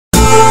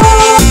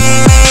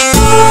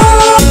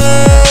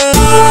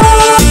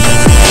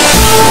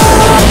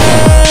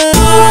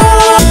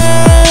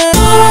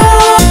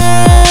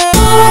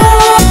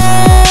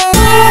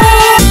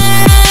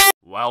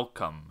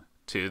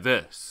to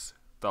this,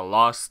 the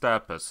lost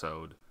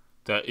episode.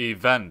 The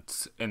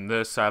events in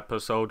this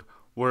episode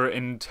were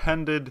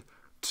intended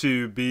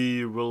to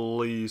be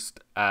released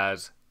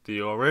as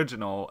the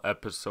original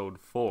episode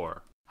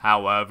 4.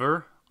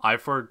 However, I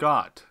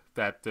forgot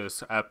that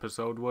this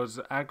episode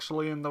was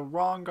actually in the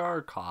wrong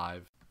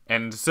archive.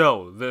 And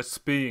so, this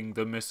being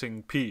the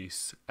missing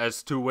piece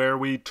as to where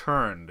we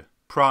turned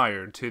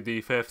prior to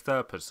the 5th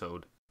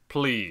episode,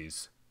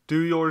 please do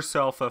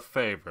yourself a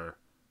favor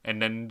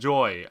and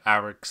enjoy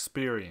our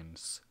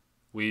experience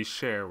we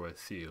share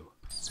with you.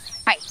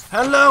 Hi.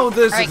 Hello,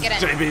 this is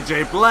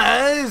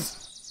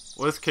JBJblaze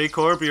with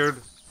Kcorbyerd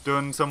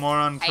doing some more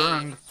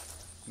Unturned.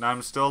 And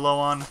I'm still low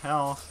on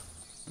health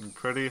and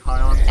pretty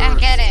high on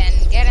thirst.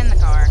 Get in the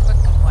car. Quit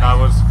complaining. I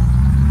was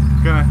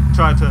gonna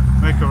try to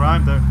make a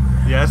rhyme there.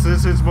 Yes,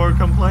 this is more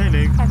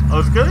complaining. I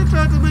was gonna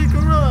try to make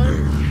a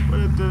rhyme, but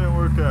it didn't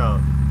work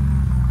out.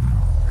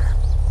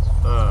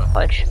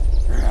 Fudge.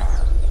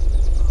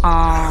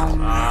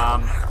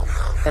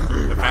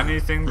 If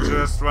anything,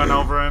 just run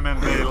over him and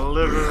they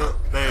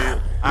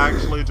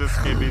actually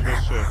just give me the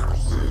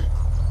shivers.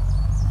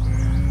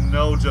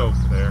 No joke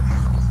there.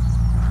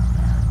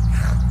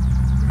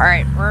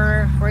 Alright,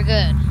 we're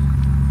good.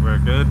 We're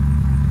good?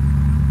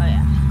 Oh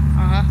yeah.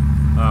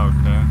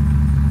 Okay.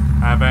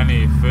 Have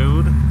any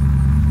food?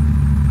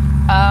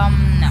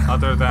 No.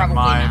 Other than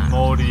my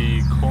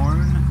moldy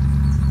corn?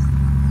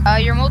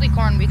 Your moldy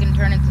corn we can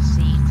turn into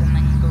seeds and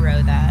then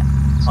grow that.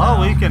 So. Oh,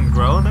 we can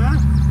grow that?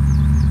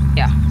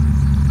 Yeah.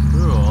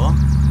 Cool.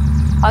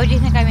 Why would you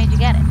think I made you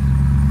get it?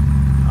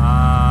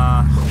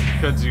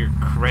 'Cause you're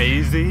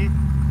crazy?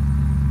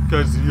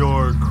 'Cause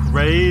you're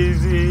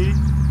crazy?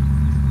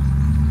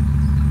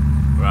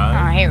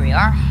 Right? Here we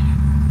are.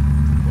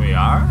 We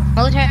are?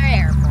 Military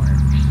airport.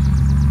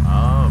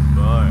 Oh,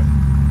 boy.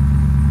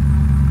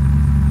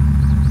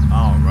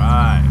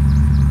 Alright.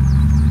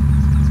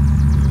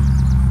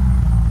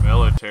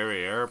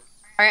 Military airport.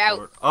 Alright,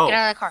 out. Oh. Get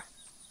out of the car.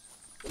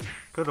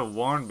 Could have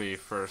warned me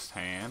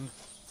firsthand.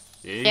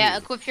 Yeah,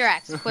 equip your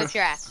axe. Equip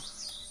your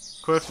axe.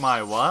 Equip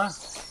my what?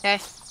 Okay.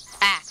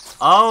 Axe.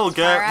 Oh,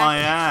 get my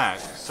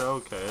axe.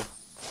 Okay.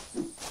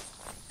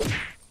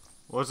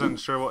 Wasn't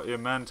sure what you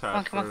meant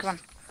at Come on.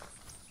 first.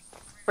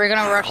 We're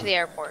gonna rush the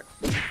airport.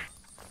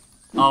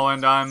 Oh,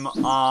 and I'm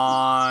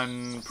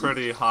on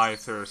pretty high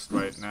thirst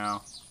right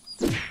now.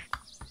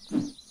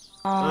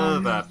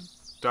 That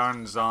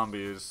darn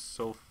zombie is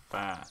so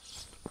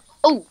fast.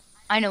 Oh,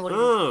 I know what it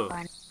is.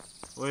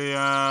 We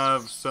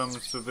have some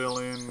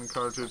civilian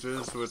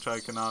cartridges which I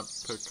cannot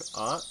pick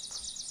up.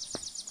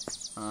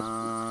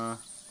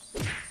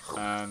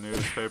 A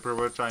newspaper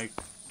which I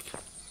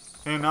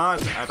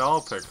cannot at all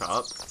pick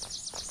up.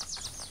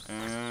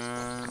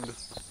 And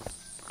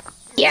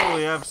yeah,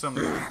 we have some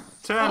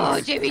tents. Oh,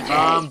 JBJ.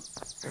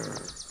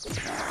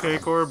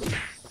 Kcorb,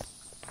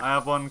 I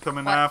have one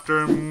coming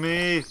after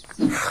me.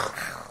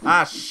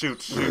 Ah,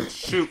 shoot.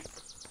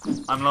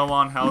 I'm low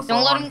on health,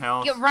 Don't let him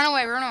run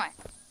away.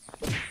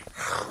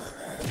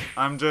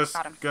 I'm just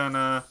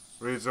gonna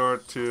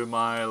resort to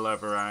my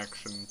lever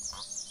action.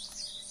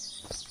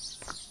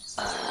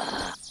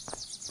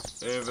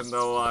 Even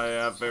though I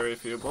have very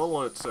few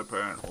bullets,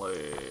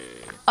 apparently.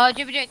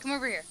 JBJ, come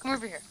over here.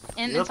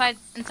 Inside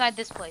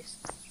this place.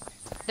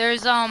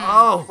 There's,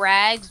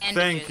 rags and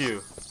thank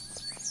you.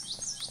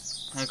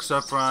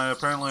 Except for I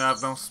apparently have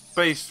no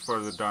space for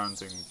the darn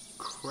thing.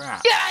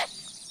 Crap.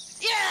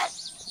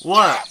 Yes!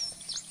 What?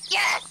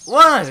 Yes!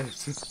 What?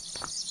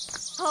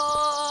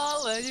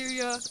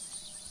 Hallelujah.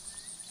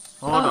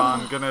 Hold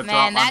on, I'm gonna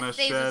drop my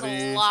machete. Saves us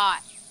a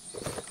lot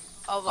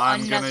of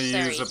I'm gonna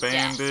use a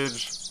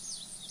bandage.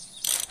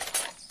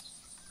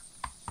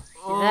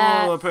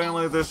 Oh,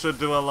 apparently this should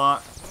do a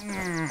lot.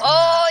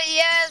 Oh,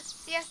 yes!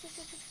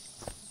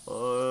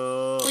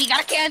 We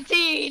got a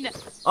canteen!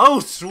 Oh,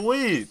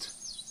 sweet!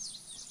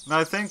 And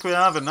I think we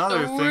have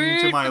another thing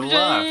to my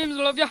left.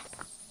 Love ya.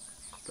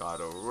 Got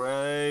a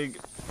rag.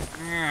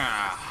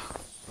 Yeah.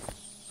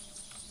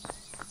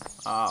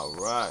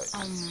 Alright.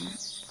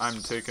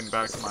 I'm taking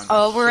back my machete.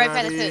 Oh, we're right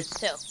by the food,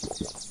 too.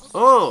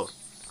 Oh!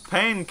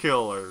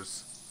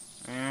 Painkillers.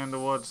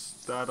 And what's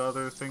that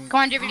other thing?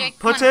 Come on, JBJ.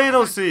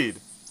 Potato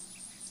seed!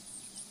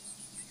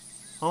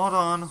 Hold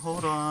on.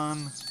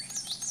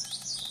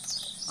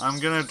 I'm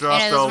gonna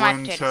drop the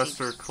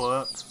Winchester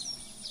clip.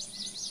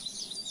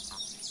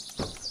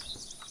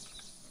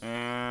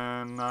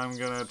 And I'm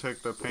gonna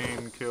take the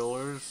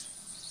painkillers.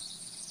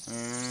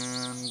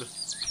 And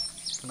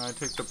can I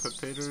take the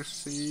potato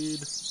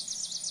seed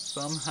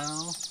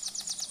somehow?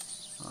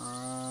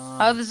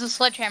 There's a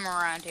sledgehammer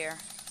around here.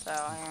 So,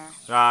 yeah.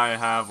 I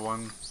have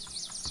one.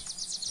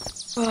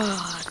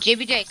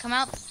 JBJ, come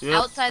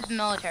outside the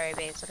military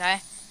base,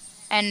 okay?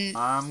 And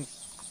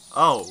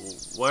oh,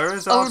 where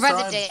is over outside?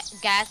 by the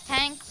gas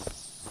tanks.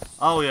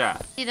 Oh yeah.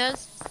 See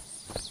those?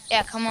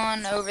 Yeah, come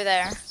on over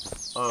there.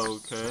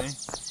 Okay.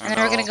 And then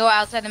we're gonna go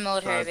outside the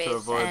military base to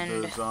avoid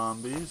and the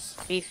zombies.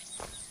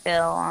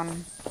 refill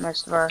on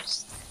most of our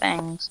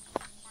things.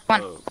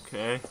 Come on.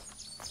 Okay.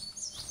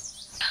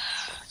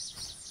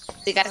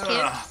 We got a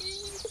kid.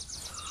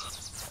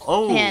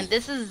 Oh. Man,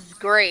 this is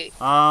great.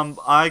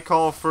 I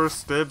call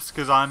first dibs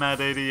because I'm at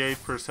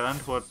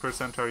 88%. What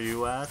percent are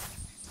you at?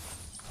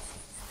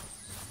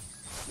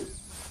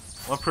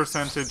 What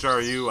percentage are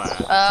you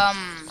at?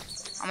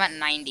 I'm at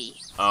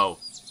 90. Oh,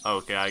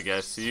 okay, I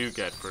guess you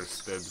get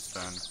first dibs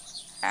then.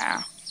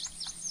 Yeah.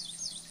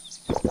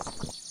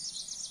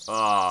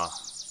 Ah,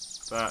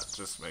 that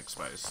just makes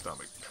my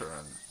stomach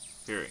turn,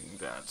 hearing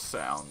that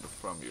sound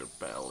from your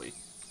belly.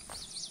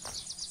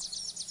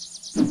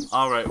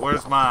 Alright,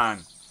 where's mine?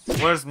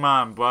 Where's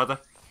mine, brother?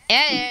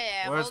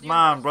 Yeah. Where's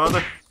mine,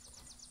 brother?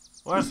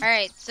 Where's...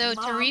 Alright, so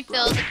to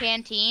refill the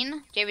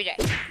canteen, JBJ,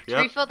 to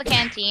refill the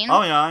canteen,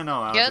 oh yeah, I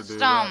know how to do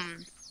that.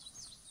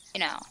 you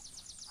know,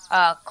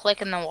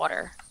 click in the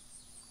water.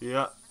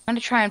 Yeah. I'm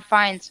gonna try and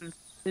find some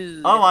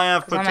food. Oh, I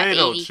have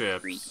potato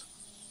chips.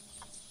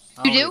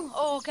 You do?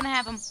 Oh, can I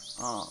have them?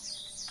 Oh.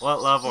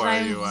 What level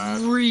are you at?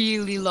 I'm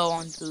really low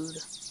on food.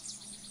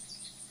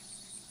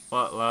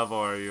 What level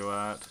are you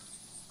at?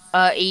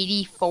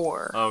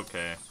 84.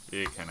 Okay,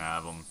 you can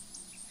have them.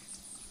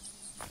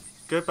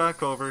 Get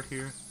back over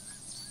here.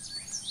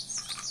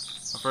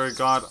 I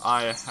forgot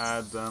I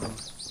had them,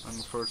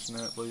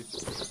 unfortunately.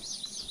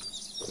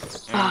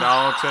 And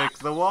I'll take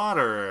the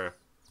water.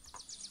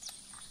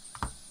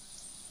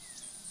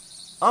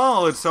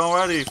 Oh, it's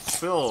already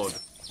filled.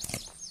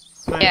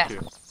 Thank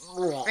you.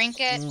 Drink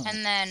it,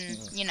 and then,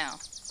 you know.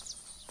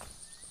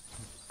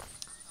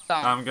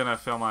 I'm gonna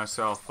fill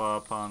myself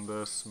up on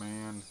this,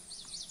 man.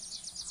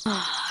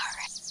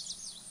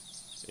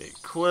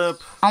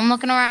 Equip. I'm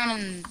looking around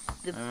in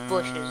the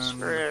bushes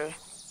for,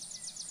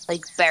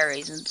 like,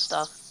 berries and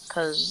stuff.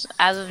 Because,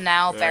 as of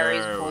now,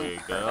 berries won't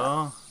hurt. There we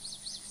go.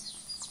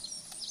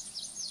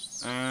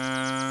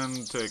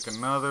 And take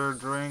another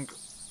drink.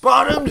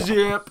 Bottom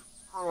zip!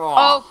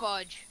 Oh,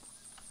 fudge.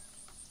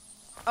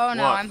 Oh,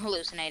 no, what? I'm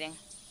hallucinating.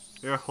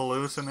 You're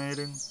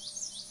hallucinating?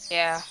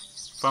 Yeah.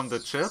 From the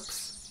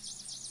chips?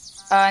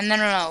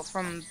 No,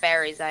 from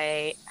berries I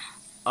ate.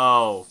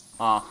 Oh,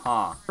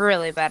 uh-huh.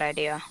 Really bad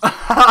idea.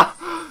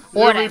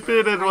 You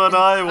repeated what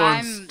I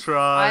once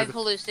tried. I've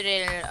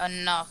hallucinated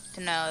enough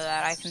to know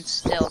that I can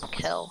still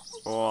kill.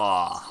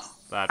 Oh,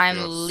 that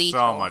feels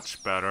so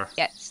much better.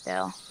 Yet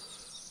still.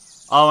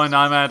 Oh, and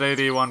I'm at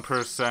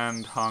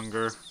 81%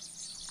 hunger.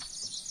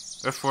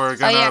 If we're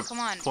gonna... Oh yeah, come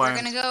on. We're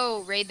gonna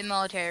go raid the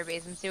military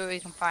base and see what we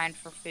can find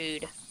for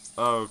food.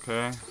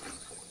 Okay.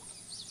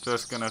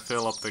 Just gonna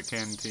fill up the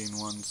canteen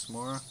once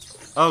more.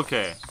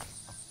 Okay.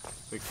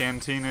 The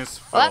canteen is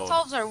filled. Well, that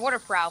solves our water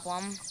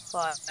problem,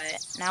 but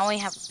now we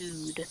have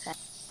food.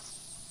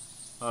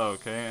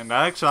 Okay, and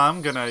actually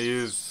I'm gonna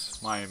use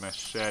my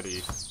machete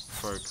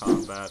for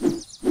combat.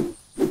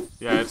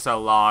 Yeah, it's a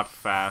lot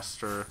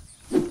faster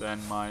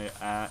than my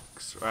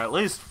axe. Or at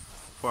least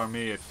for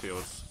me it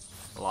feels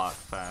a lot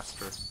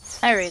faster.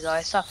 There we go,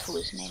 I stopped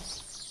hallucinating.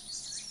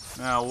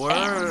 Now,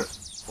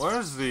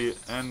 where's the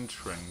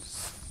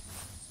entrance?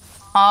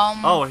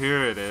 Oh,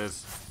 here it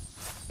is.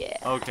 Yeah.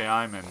 Okay,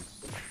 I'm in.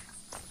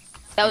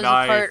 That was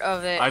a part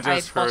of it. I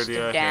just heard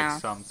you hit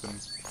something.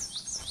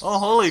 Oh,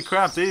 holy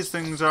crap, these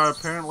things are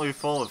apparently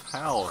full of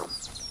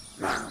health.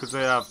 Because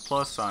they have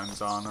plus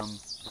signs on them.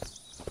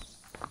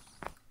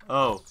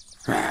 Oh.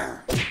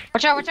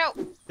 Watch out, watch out!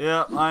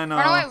 Yeah, I know.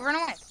 Run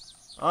away!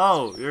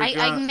 Oh, I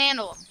can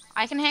handle them.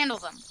 I can handle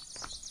them.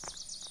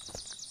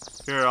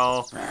 Here,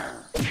 I'll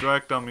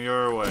direct them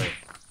your way.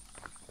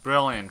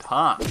 Brilliant,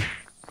 huh?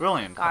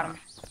 Brilliant. Got him.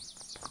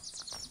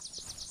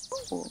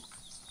 Ooh.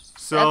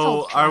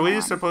 So, are we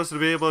supposed to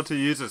be able to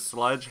use a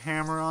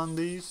sledgehammer on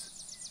these?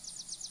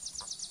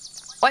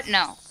 What?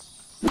 No.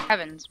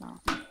 Heavens, no.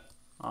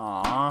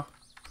 Aww.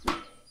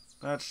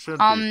 That should be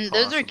possible,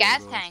 those are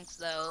gas tanks,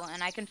 though,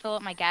 and I can fill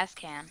up my gas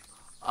can.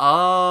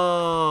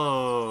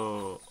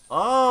 Oh.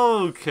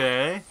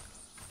 Okay.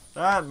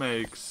 That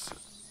makes sense.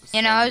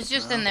 You know, I was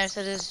just in there,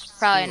 so there's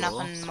probably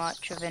nothing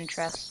much of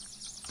interest.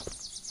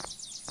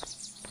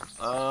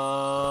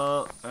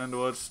 And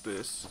what's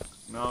this?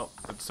 No,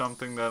 it's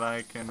something that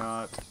I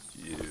cannot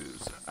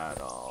use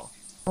at all.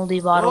 Moldy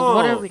bottled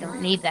water, we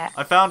don't need that.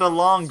 I found a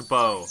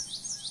longbow.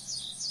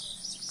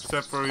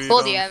 Except for you.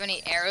 Cool, do you have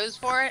any arrows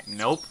for it?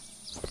 Nope.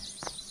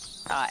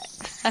 Alright.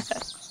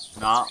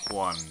 Not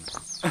one.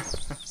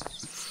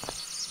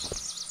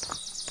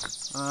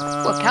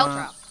 Look,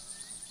 caltrop.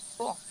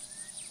 Cool.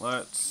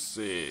 Let's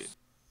see.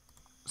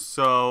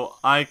 So,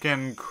 I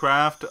can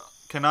craft...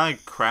 Can I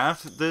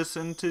craft this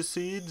into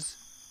seeds?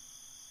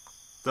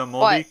 The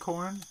moldy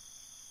corn?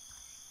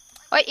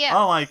 What? Yeah.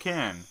 Oh, I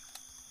can.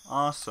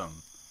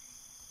 Awesome.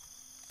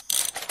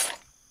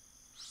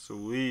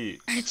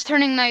 Sweet. It's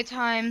turning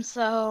nighttime,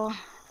 so...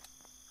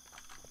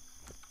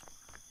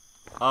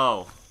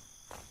 Oh.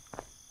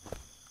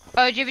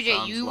 Oh,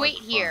 JBJ, you wait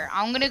here.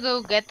 I'm gonna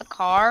go get the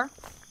car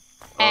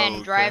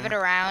and drive it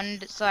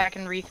around so I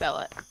can refill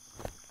it.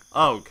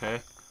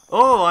 Okay.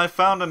 Oh, I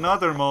found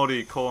another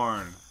moldy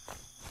corn.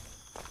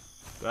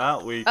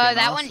 That we can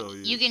also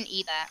use. You can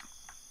eat that.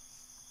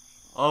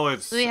 Oh,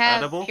 it's we have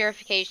edible?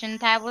 purification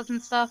tablets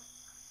and stuff.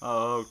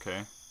 Oh,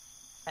 okay.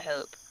 I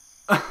hope.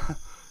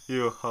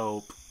 You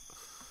hope.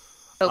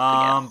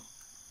 Hope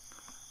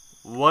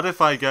What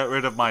if I get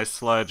rid of my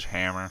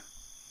sledgehammer?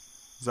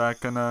 Is that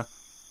gonna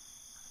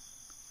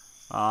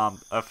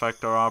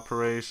affect our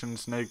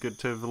operations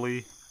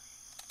negatively?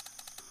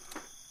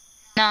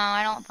 No,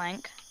 I don't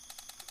think.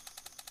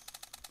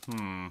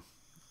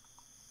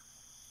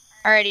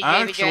 Alrighty, JBJ.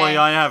 Actually,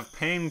 I have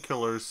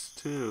painkillers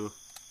too.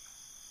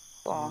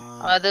 Cool.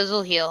 Those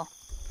will heal.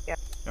 Yeah.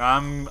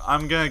 I'm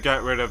gonna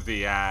get rid of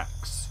the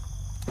axe.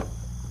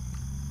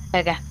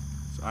 Okay.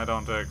 I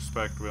don't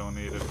expect we'll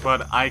need it,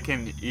 but I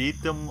can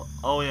eat them.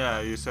 Oh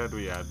yeah, you said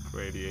we had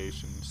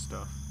radiation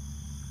stuff.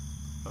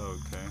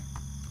 Okay.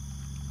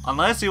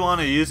 Unless you want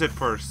to use it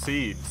for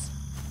seeds.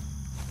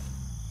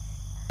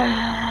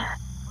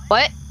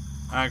 What?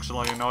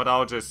 Actually, you know what?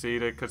 I'll just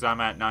eat it because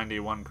I'm at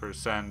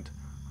 91%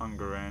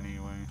 hunger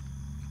anyway.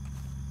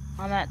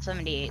 I'm at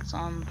 78, so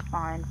I'm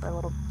fine for a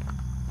little.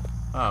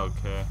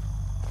 Okay.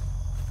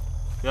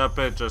 Yep,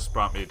 it just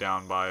brought me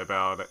down by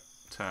about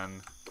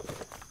 10.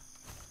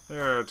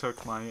 There, I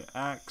took my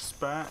axe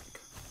back.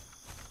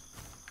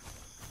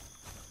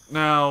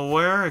 Now,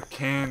 where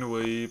can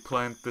we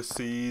plant the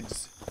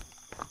seeds?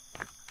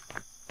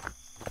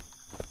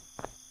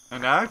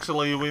 And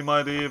actually, we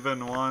might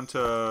even want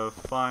to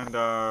find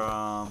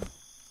our,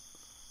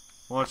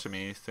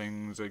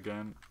 things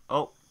again.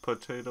 Oh,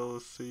 potato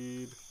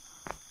seed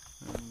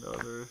and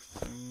other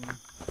thing.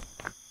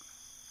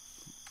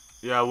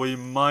 Yeah, we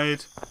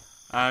might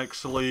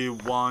actually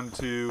want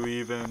to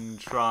even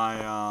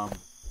try,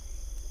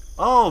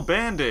 oh,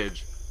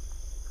 bandage!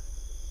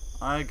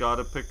 I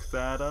gotta pick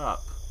that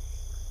up.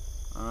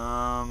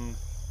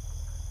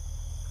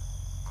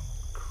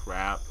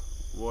 Crap.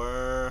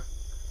 Where?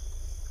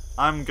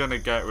 I'm gonna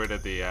get rid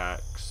of the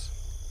axe.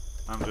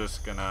 I'm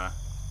just gonna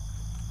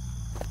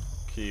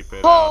keep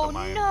it out of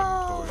my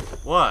inventory.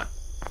 What?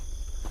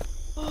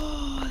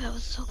 Oh, that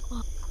was so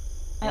close.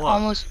 I What?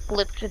 almost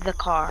flipped the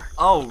car.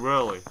 Oh,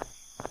 really?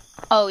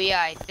 Oh,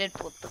 yeah, I did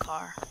flip the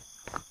car.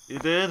 You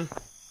did?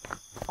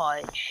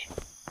 Fudge.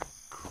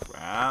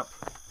 Crap.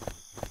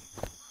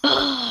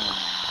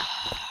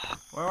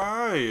 Where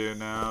are you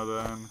now,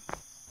 then?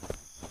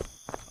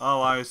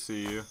 Oh, I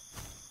see you.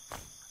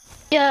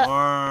 Yeah.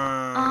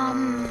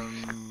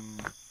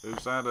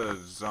 Is that a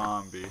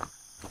zombie?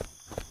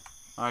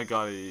 I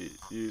gotta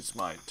use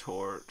my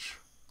torch.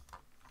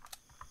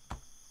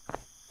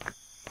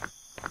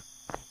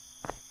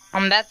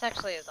 That's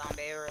actually a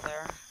zombie over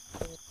there.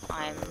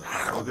 I'm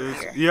over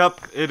here.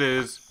 Yep, it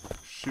is.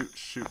 Shoot,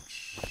 shoot,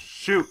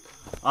 shoot.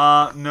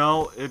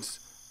 No, it's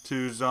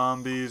 2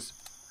 zombies.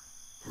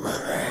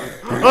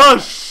 Oh,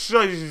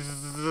 shit!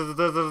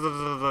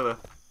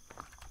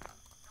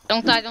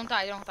 Don't die, don't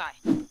die, don't die.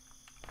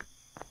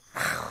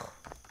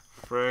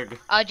 Frig.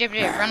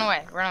 JBJ, run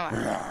away, run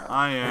away.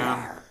 I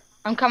am.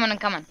 I'm coming, I'm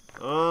coming.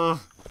 Ugh.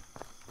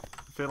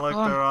 I feel like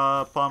they're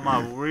up on my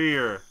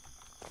rear.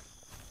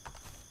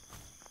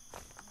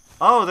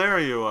 Oh, there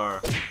you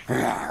are.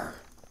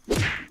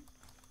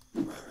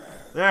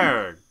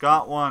 There,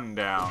 got one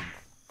down.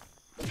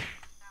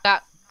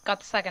 Got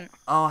the second.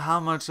 Oh, how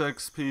much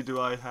XP do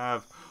I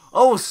have?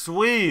 Oh,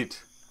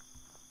 sweet!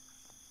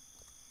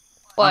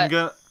 What?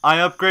 I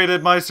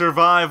upgraded my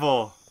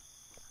survival.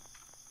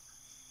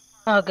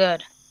 Oh,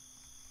 good.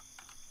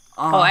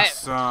 Awesome. Oh, I have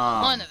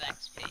a ton of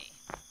XP.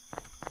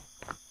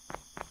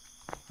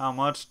 How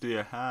much do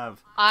you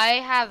have?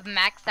 I have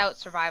maxed out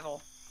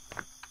survival.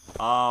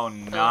 Oh,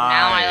 nice. So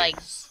now I,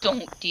 like,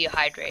 don't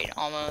dehydrate,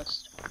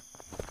 almost.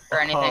 Or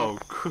anything. Oh,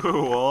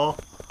 cool.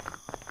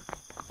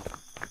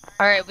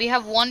 Alright, we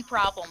have one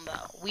problem,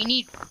 though. We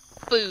need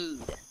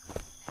food.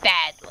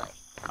 Badly.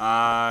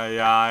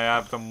 Yeah, I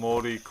have the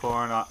moldy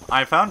corn.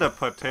 I found a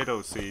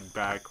potato seed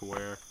back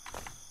where.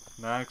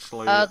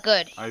 Actually,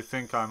 good. I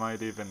think I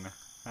might even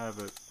have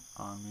it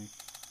on me.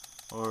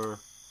 Or,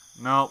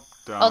 nope,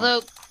 don't.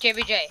 Although,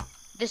 JBJ,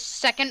 the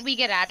second we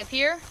get out of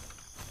here,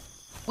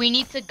 we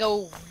need to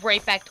go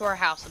right back to our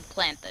house and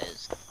plant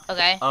those.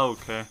 Okay?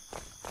 Okay.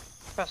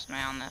 Trust me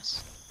on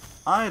this.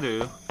 I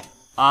do.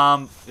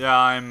 Yeah,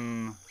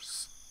 I'm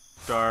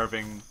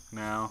starving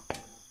now.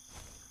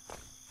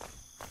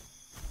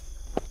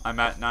 I'm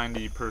at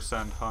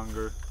 90%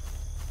 hunger.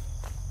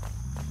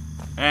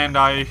 And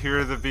I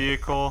hear the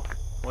vehicle.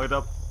 Wait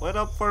up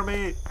for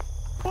me.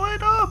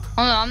 Wait up.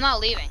 Oh no, I'm not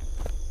leaving.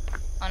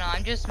 Oh no,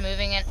 I'm just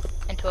moving it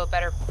into a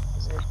better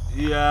position.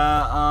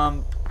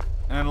 Yeah,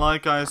 and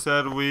like I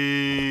said,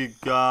 we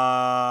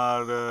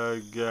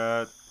gotta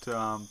get,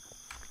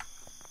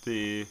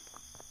 the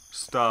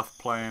stuff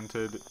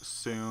planted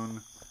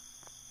soon.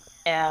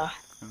 Yeah.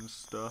 And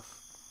stuff.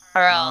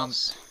 Or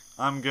else.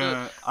 I'm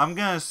gonna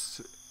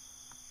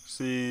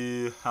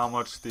see how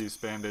much these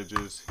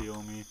bandages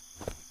heal me.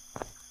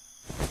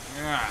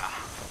 Yeah.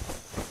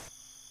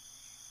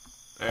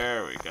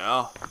 There we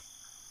go.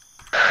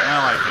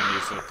 Now I can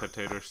use the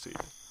potato seed.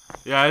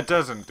 Yeah, it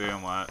doesn't do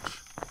much.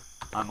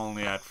 I'm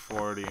only at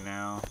 40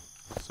 now,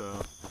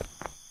 so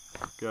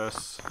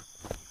guess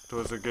it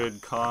was a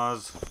good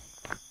cause.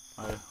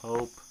 I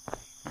hope,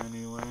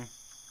 anyway.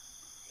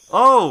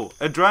 Oh,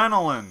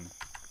 adrenaline!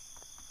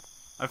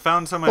 I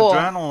found some Cool.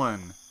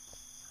 adrenaline.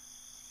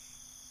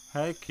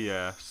 Heck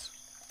yes.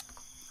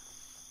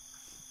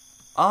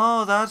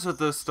 Oh, that's what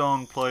the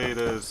stone plate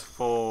is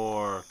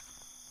for.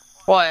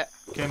 What?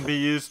 Can be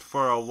used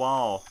for a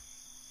wall.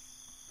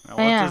 Now,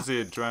 what does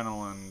the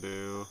adrenaline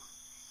do?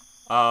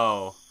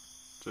 Oh,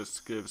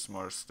 just gives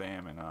more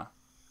stamina.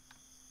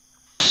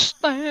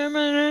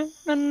 Stamina.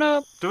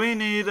 Do we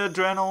need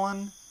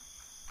adrenaline?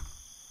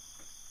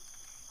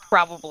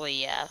 Probably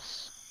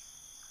yes.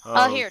 Okay.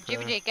 Oh, here,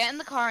 JBJ, get in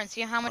the car and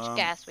see how much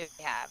gas we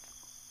have.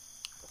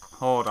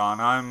 Hold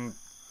on,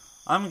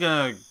 I'm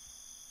gonna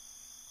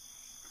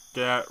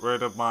get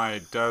rid of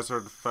my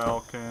Desert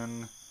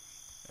Falcon,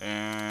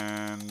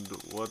 and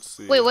what's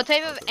the... Wait, what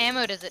type of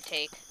ammo does it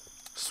take?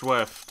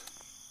 Swift.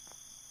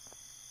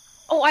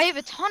 Oh, I have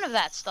a ton of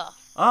that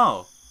stuff.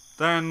 Oh,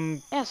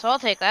 then... Yeah, so I'll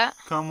take that.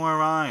 Come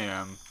where I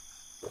am.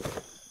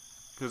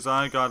 Because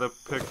I gotta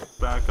pick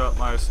back up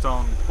my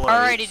stone plate.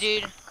 Alrighty,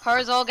 dude.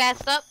 Car's all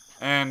gassed up.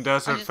 And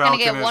Desert I'm just gonna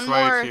Falcon get one is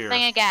right more here.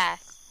 thing of gas.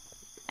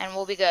 And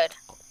we'll be good.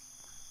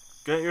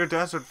 Get your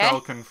Desert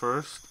Falcon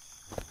first.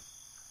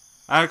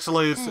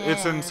 Actually,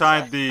 it's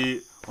inside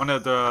one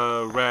of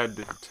the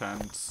red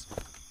tents.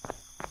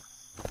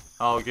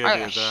 I'll give you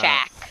that.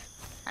 Shack.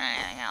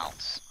 Anything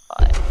else,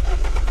 but...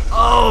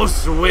 Oh,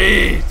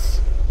 sweet!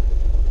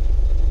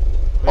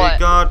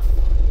 What?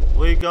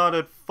 We got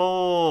it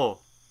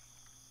full.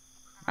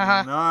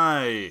 Uh-huh.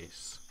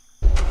 Nice.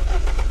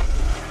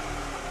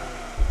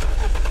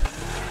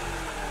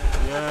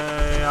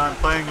 Yay, I'm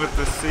playing with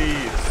the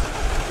seeds.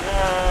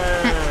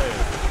 Yay!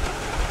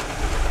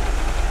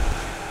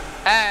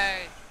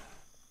 Hey.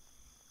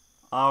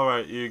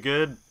 Alright, you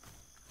good?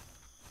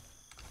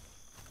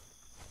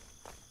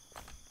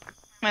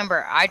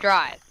 Remember, I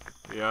drive.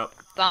 Yep.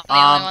 So I'm the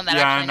only one that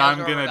yeah, actually and knows I'm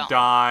where gonna we're going.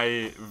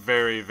 die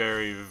very,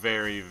 very,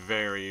 very,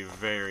 very,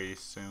 very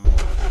soon.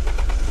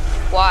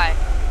 Why?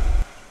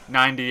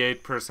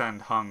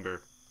 98%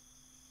 hunger.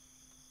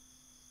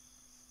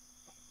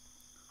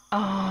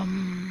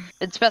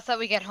 It's best that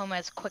we get home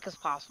as quick as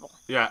possible.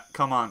 Yeah,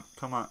 come on,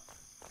 come on.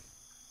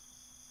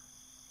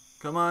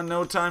 Come on,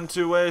 no time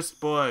to waste,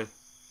 boy.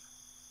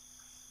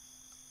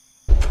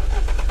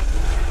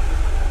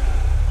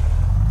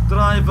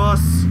 Drive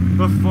us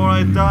before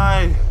I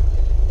die.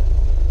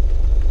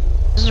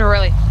 This is a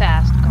really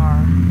fast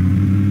car.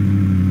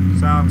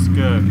 Sounds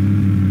good.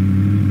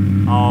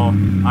 Oh,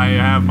 I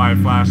have my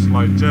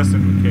flashlight just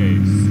in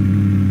case.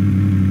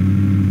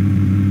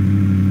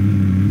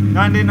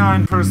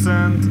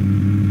 99%.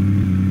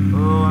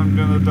 Oh, I'm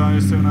gonna die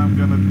soon. I'm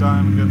gonna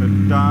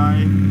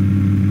die.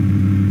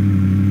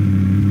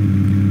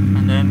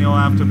 And then you'll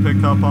have to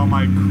pick up all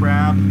my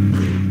crap.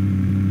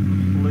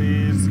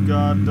 Please,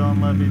 God,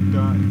 don't let me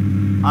die.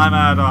 I'm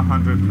at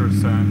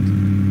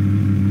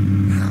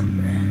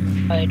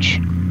 100%. Fudge.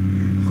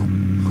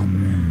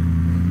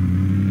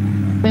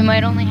 We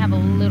might only have a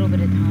little bit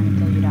of time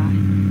until you die.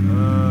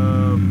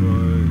 Oh,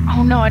 boy.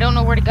 Oh no, I don't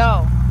know where to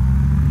go.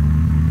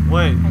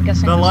 Wait,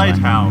 the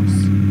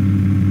lighthouse.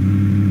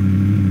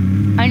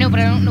 I know, but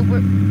I don't know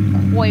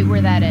quite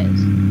where that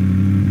is.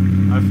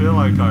 I feel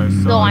like I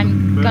saw. So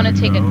I'm gonna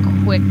take a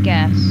quick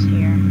guess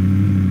here.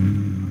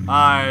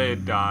 I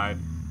died.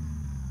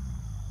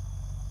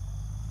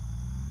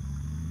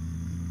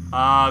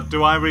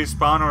 Do I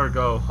respawn or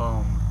go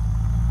home?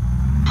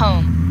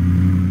 Home.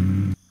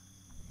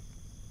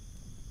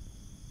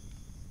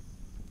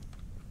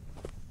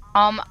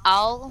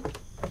 I'll...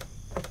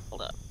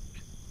 Hold up.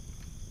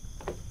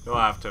 You'll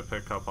have to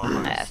pick up all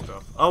my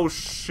stuff. Oh,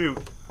 shoot.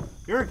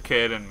 You're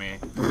kidding me.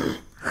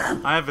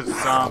 I have a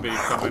zombie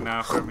coming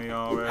after me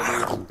already.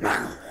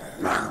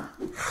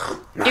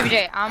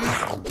 JBJ,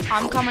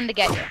 I'm coming to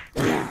get you.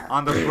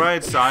 On the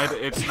bright side,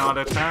 it's not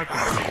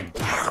attacking me.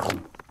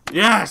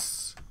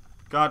 Yes!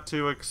 Got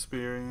 2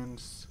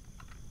 experience.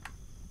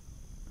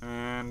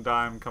 And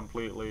I'm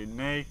completely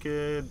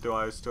naked. Do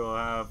I still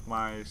have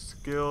my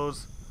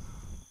skills?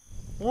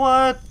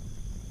 What?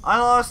 I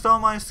lost all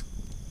my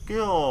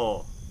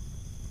skill.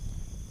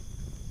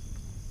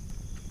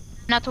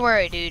 Not to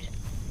worry, dude.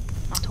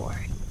 Not to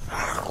worry.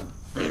 Oh,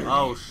 I feel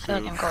like shoot.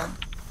 I'm going.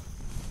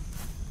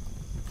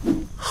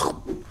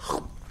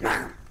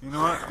 You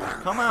know what?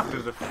 Come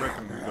after the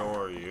frickin'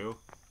 door, you.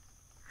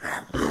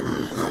 I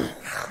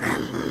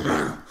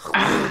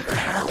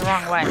went the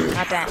wrong way.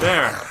 Not that.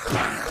 There.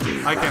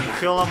 I can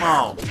kill them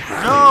all.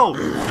 No!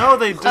 No,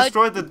 they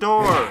destroyed the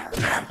door.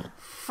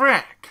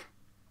 Frick.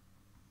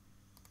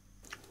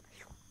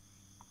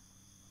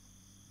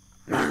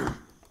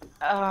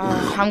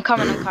 I'm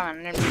coming.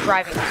 I'm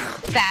driving as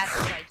fast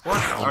as I can.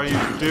 What are you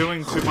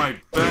doing to my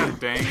bed,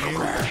 dang you?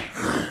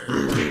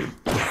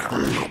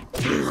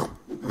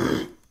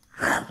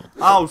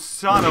 Oh,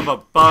 son of a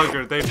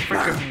bugger. They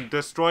frickin'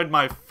 destroyed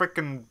my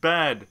frickin'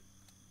 bed.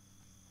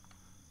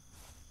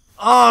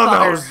 Oh,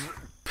 Bugger. those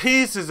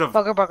pieces of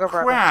Bugger.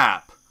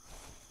 crap.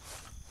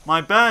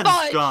 My bed's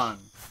Fudge. gone.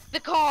 The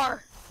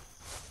car!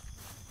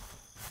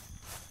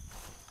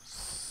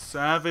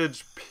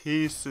 Savage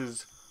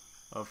pieces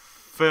of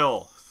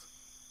filth.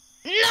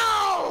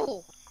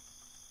 No!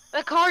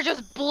 The car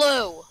just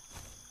blew.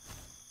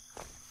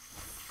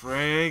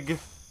 Frig.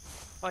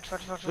 Watch.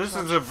 This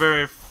is a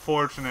very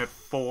fortunate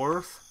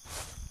fourth.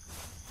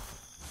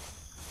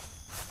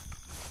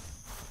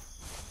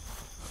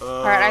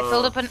 Alright, I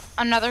filled up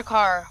another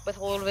car with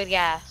a little bit of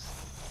gas.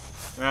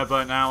 Yeah,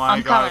 but now I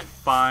I'm gotta coming.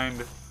 find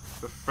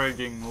the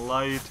frigging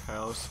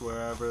lighthouse,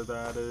 wherever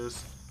that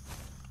is.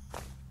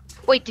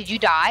 Wait, did you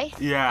die?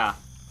 Yeah.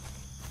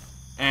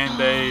 And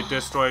they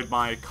destroyed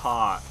my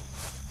cot.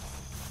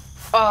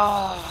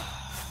 Oh.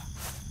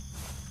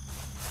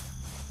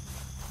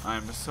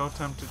 I'm so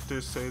tempted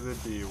to say the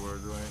D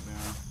word right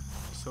now.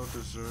 So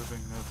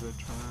deserving of the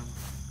term.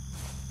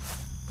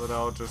 But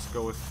I'll just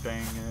go with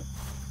dang it.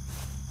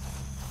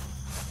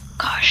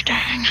 Gosh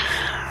dang.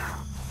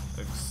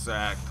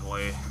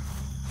 Exactly.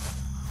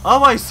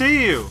 Oh, I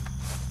see you!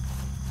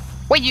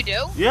 Wait, you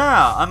do?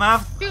 Yeah,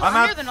 Dude, I'm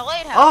under the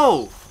lighthouse.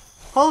 Oh!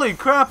 Holy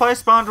crap, I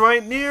spawned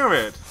right near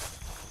it!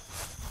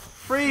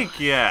 Freak,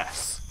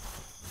 yes!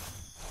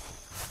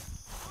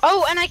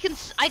 Oh, and I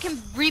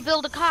can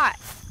rebuild a cot.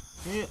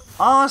 Yeah,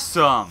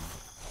 awesome!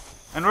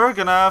 And we're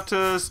gonna have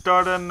to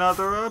start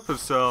another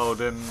episode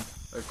in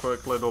a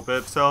quick little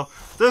bit. So,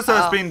 this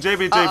has been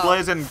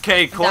JBJblaze and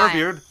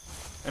Kcorbyerd.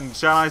 And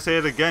shall I say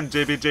it again,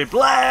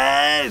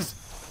 JBJblaze!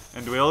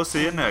 And we'll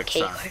see you next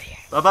time.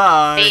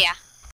 Bye-bye! See ya.